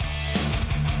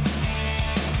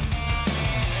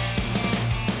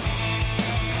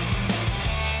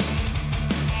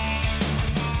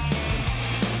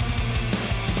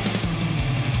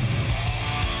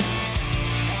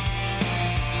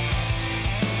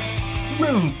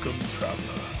Welcome,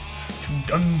 traveler, to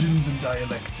Dungeons and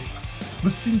Dialectics, the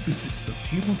synthesis of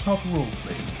tabletop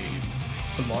role-playing games,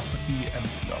 philosophy, and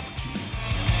theology.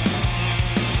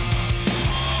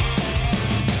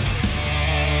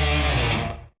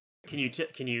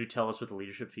 Can you tell us what the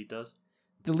leadership feat does?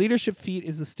 The leadership feat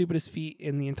is the stupidest feat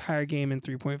in the entire game in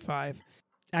 3.5.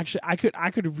 Actually, I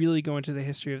could really go into the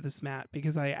history of this, Matt,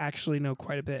 because I actually know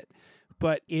quite a bit.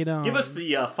 But it give us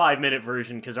the 5-minute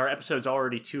version, because our episode's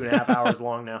already 2.5 hours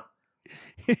long now.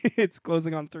 It's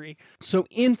closing on 3. So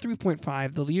in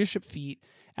 3.5, the leadership feat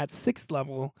at 6th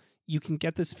level, you can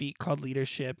get this feat called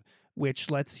leadership,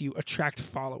 which lets you attract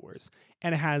followers.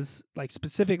 And it has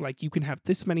specific, you can have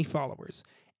this many followers,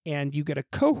 and you get a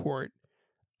cohort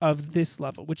of this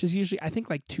level, which is usually, I think,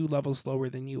 2 levels lower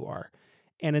than you are.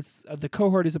 And it's the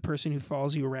cohort is a person who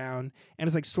follows you around,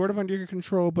 and it's sort of under your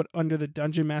control, but under the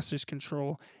dungeon master's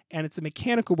control. And it's a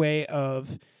mechanical way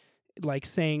of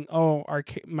saying, "Oh,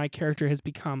 my character has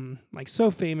become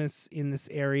so famous in this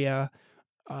area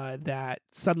that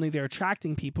suddenly they're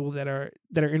attracting people that are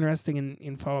interested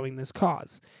in following this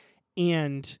cause."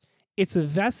 And it's a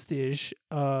vestige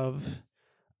of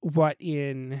what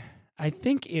I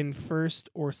think in first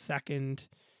or second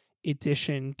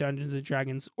edition Dungeons and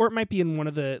Dragons, or it might be in one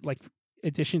of the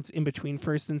editions in between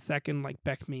first and second, like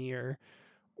BECMI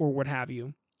or what have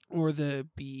you, or the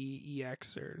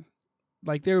BEX, or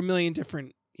there are a million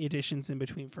different editions in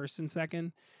between first and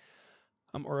second,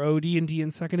 or OD&D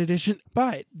in second edition.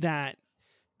 But that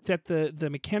the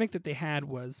mechanic that they had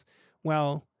was,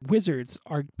 well, wizards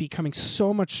are becoming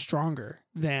so much stronger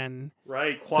than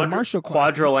the martial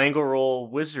classes. Quadrilateral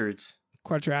wizards.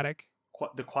 Quadratic.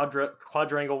 The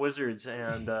quadrangle wizards,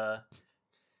 and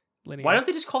Linear. Why don't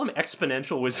they just call them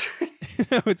exponential wizards?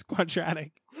 No, it's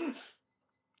quadratic.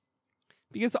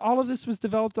 Because all of this was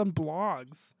developed on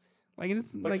blogs.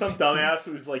 Some dumbass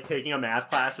who's taking a math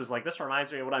class was this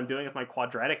reminds me of what I'm doing with my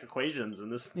quadratic equations,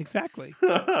 and this exactly.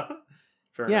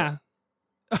 Fair enough.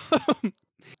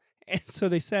 And so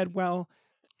they said, well,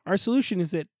 our solution is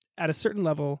that at a certain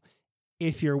level,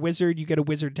 if you're a wizard, you get a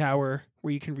wizard tower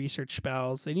where you can research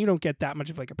spells, and you don't get that much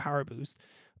of a power boost.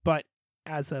 But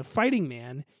as a fighting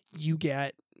man, you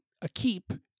get a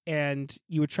keep and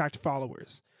you attract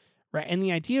followers, right? And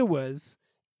the idea was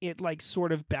it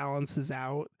sort of balances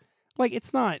out.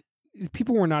 It's not,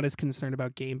 people were not as concerned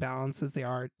about game balance as they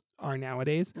are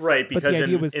nowadays. Right, because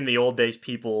in the old days,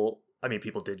 people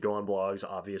did go on blogs,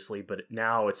 obviously, but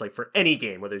now it's for any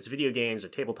game, whether it's video games or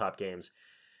tabletop games,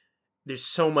 there's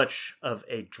so much of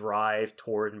a drive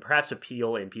toward, and perhaps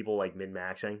appeal in people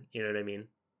min-maxing, you know what I mean?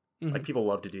 Mm-hmm. People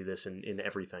love to do this in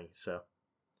everything, so.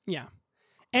 Yeah.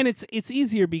 And it's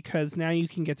easier because now you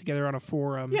can get together on a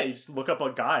forum. Yeah, you just look up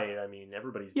a guide.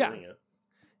 Everybody's doing it.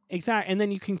 Exactly. And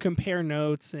then you can compare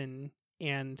notes and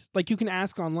you can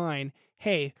ask online,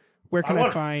 hey, where can I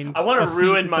find... I want to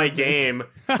ruin my game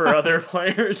for other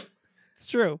players. It's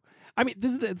true.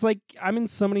 It's I'm in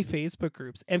so many Facebook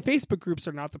groups, and Facebook groups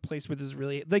are not the place where there's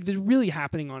really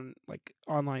happening on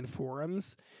online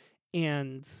forums,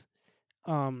 and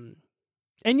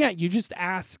yeah, you just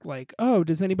ask oh,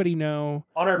 does anybody know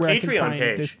on our where Patreon I can find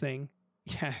page this thing?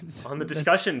 Yeah, on the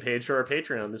discussion page for our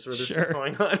Patreon. This is where this is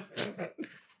going on.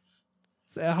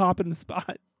 It's a hop in the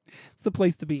spot. It's the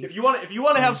place to be. If you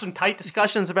want to have some tight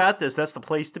discussions about this, that's the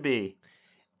place to be.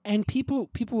 And people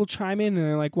will chime in, and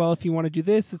they're like, well, if you want to do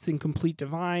this, it's in Complete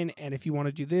Divine, and if you want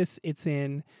to do this, it's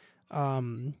in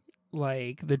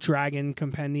the Dragon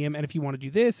Compendium, and if you want to do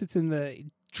this, it's in the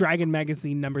Dragon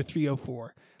Magazine number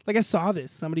 304. I saw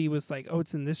this. Somebody was like, oh,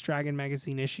 it's in this Dragon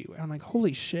Magazine issue. And I'm like,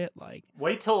 holy shit,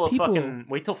 wait till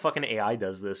fucking AI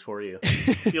does this for you.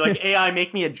 You're like, AI,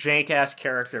 make me a jank ass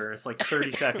character. It's 30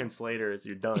 seconds later as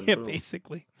you're done. Yeah, boom.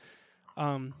 Basically.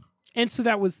 And so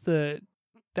that was the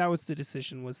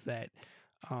decision, was that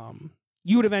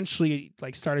you would eventually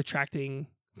start attracting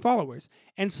followers.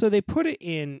 And so they put it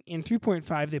in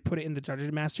 3.5, they put it in the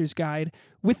Dungeon Master's Guide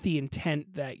with the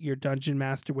intent that your Dungeon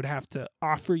Master would have to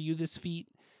offer you this feat.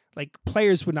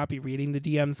 Players would not be reading the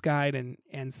DM's guide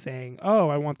and saying, oh,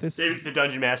 I want this. The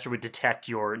Dungeon Master would detect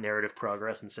your narrative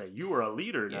progress and say, you are a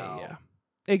leader now. Yeah.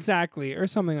 Exactly, or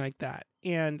something like that.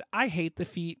 And I hate the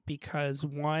feat because,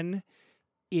 one,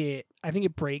 I think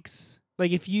it breaks...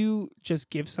 if you just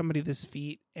give somebody this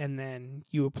feat and then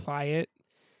you apply it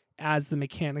as the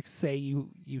mechanics say you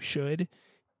should,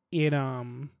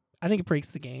 I think it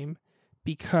breaks the game,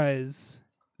 because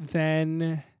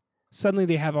then suddenly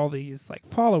they have all these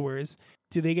followers.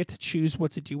 Do they get to choose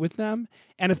what to do with them?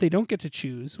 And if they don't get to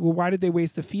choose, well, why did they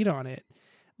waste a feat on it?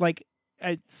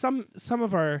 Some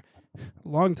of our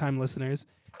longtime listeners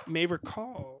may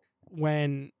recall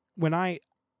when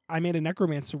I I made a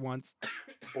necromancer once,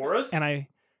 Boris? and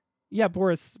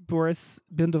Boris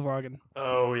Bindewagen.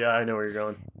 Oh yeah, I know where you're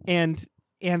going.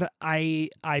 And I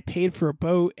paid for a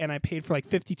boat, and I paid for like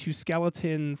 52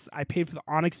 skeletons. I paid for the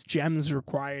onyx gems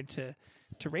required to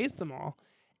raise them all,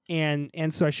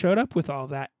 and so I showed up with all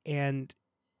that, and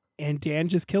Dan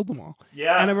just killed them all.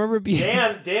 Yeah, and I remember being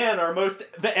Dan,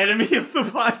 the enemy of the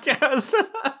podcast.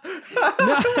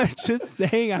 No, just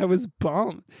saying I was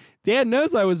bummed. Dan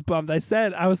knows I was bummed. I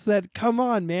said, come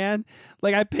on, man.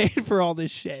 Like, I paid for all this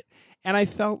shit. And I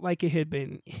felt like it had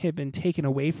been taken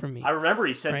away from me. I remember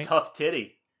he said tough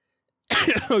titty.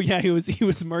 Oh yeah, he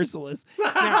was merciless.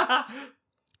 Now,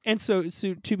 and so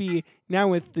to be now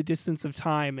with the distance of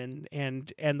time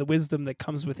and the wisdom that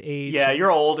comes with age. Yeah,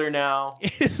 you're older now.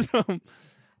 Is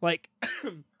like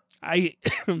I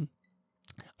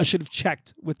should have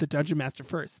checked with the dungeon master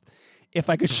first if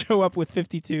I could show up with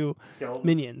 52 Skeletons.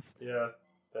 minions. Yeah,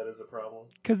 that is a problem.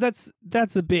 Because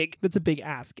that's a big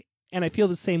ask, and I feel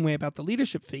the same way about the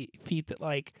leadership feat that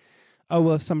like, oh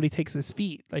well, if somebody takes this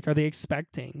feat, like, are they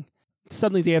expecting?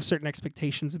 Suddenly they have certain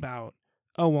expectations about,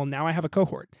 oh well, now I have a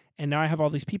cohort and now I have all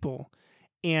these people,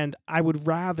 and I would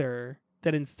rather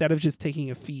that instead of just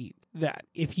taking a feat, that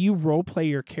if you role play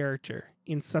your character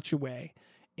in such a way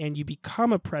and you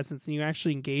become a presence and you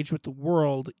actually engage with the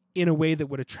world in a way that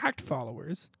would attract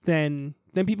followers, then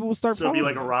people will start following. So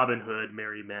it'd be like you. a Robin Hood,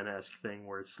 Merry Men-esque thing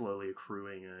where it's slowly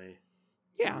accruing a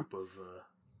group of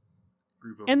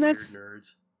and weird that's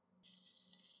nerds.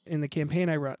 In the campaign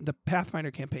I run, the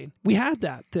Pathfinder campaign, we had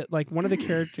that like one of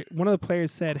the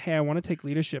players said, hey, I want to take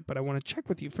leadership, but I want to check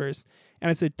with you first. And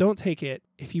I said, don't take it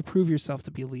if you prove yourself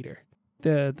to be a leader.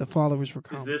 The followers were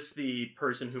calm. Is this the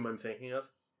person whom I'm thinking of?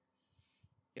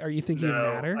 Are you thinking of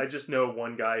Natter? I just know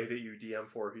one guy that you DM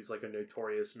for who's like a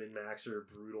notorious min-maxer,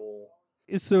 brutal.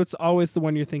 So it's always the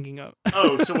one you're thinking of.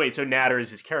 Oh, so wait, so Natter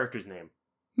is his character's name?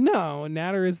 No,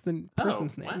 Natter is the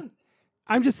person's name. What?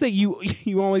 I'm just saying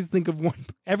you always think of one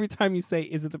every time you say,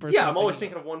 is it the person? Yeah, I'm always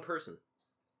thinking of one person.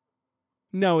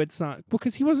 No, it's not.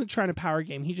 Because he wasn't trying to power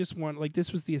game. He just wanted, like,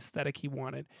 this was the aesthetic he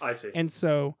wanted. I see. And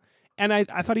so, and I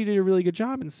thought he did a really good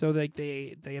job. And so like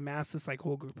they amassed this like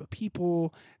whole group of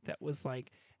people that was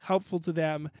like helpful to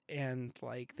them. And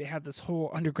like they had this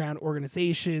whole underground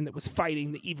organization that was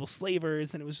fighting the evil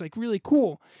slavers. And it was like really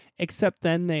cool. Except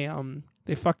then they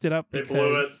fucked it up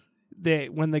because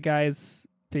when the guys,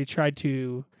 they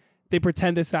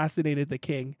pretend assassinated the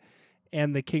king.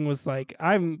 And the king was like,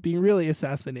 I'm being really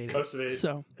assassinated. Oh, so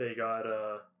so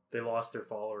they lost their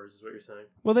followers, is what you're saying?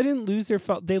 Well, they didn't lose their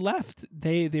they left.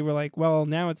 They were like, well,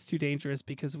 now it's too dangerous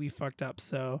because we fucked up.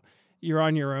 So you're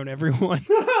on your own, everyone.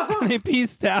 And they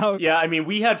peaced out. Yeah, I mean,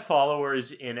 we had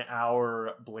followers in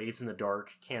our Blades in the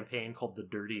Dark campaign called the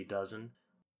Dirty Dozen.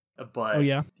 But,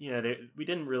 we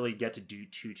didn't really get to do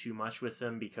too much with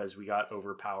them because we got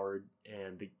overpowered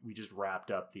and we just wrapped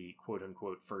up the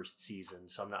quote-unquote first season.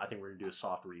 So I think we're going to do a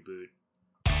soft reboot